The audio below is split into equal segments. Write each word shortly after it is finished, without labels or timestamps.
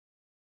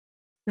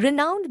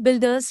Renowned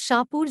builders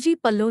Shapoorji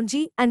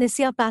Pallonji and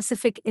Asia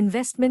Pacific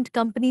Investment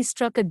Company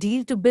struck a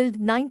deal to build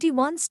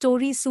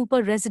 91-story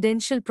super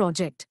residential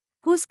project,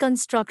 whose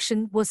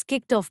construction was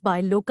kicked off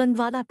by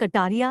Lokandwala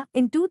Kataria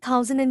in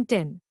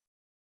 2010.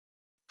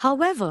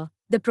 However,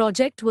 the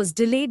project was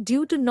delayed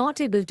due to not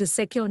able to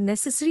secure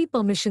necessary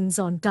permissions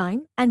on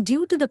time and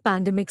due to the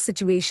pandemic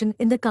situation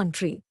in the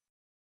country.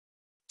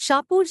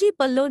 Shapoorji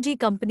Pallonji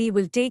Company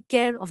will take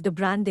care of the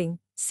branding,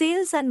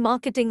 sales and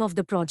marketing of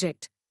the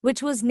project,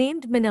 which was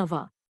named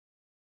MINERVA.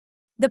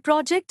 The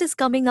project is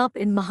coming up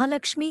in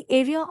Mahalakshmi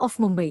area of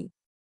Mumbai.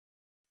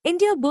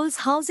 India Bulls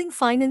Housing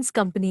Finance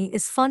Company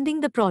is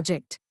funding the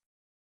project.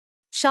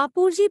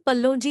 Shapoorji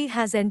Pallonji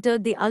has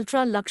entered the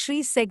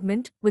ultra-luxury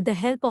segment with the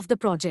help of the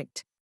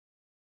project.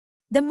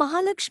 The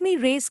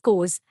Mahalakshmi race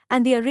course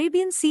and the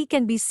Arabian Sea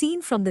can be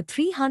seen from the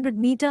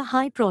 300-meter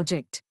high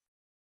project.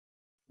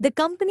 The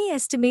company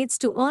estimates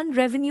to earn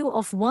revenue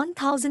of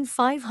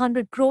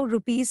 1,500 crore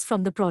rupees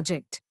from the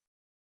project.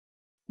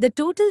 The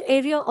total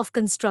area of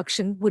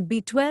construction would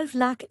be 12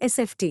 lakh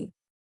SFT.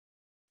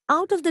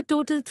 Out of the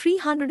total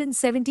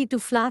 372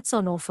 flats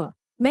on offer,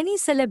 many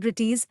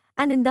celebrities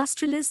and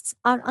industrialists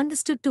are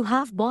understood to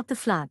have bought the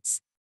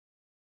flats.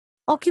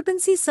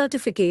 Occupancy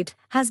certificate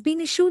has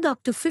been issued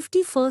up to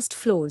 51st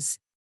floors.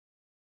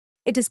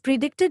 It is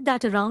predicted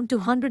that around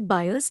 200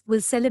 buyers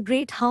will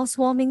celebrate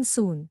housewarming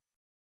soon.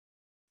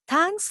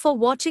 Thanks for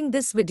watching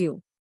this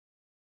video.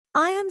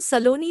 I am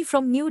Saloni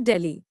from New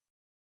Delhi.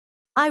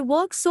 I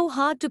work so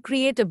hard to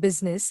create a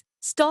business,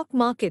 stock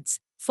markets,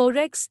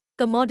 forex,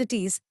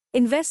 commodities,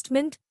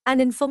 investment,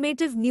 and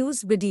informative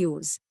news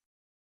videos.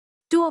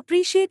 To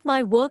appreciate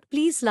my work,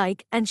 please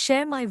like and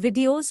share my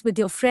videos with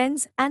your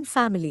friends and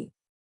family.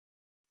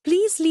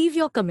 Please leave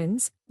your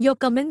comments. Your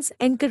comments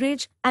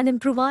encourage and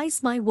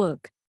improvise my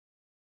work.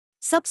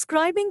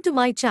 Subscribing to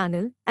my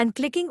channel and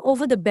clicking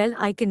over the bell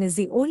icon is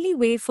the only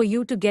way for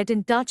you to get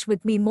in touch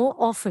with me more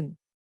often.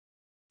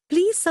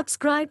 Please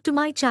subscribe to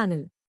my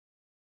channel.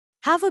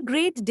 Have a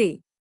great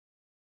day.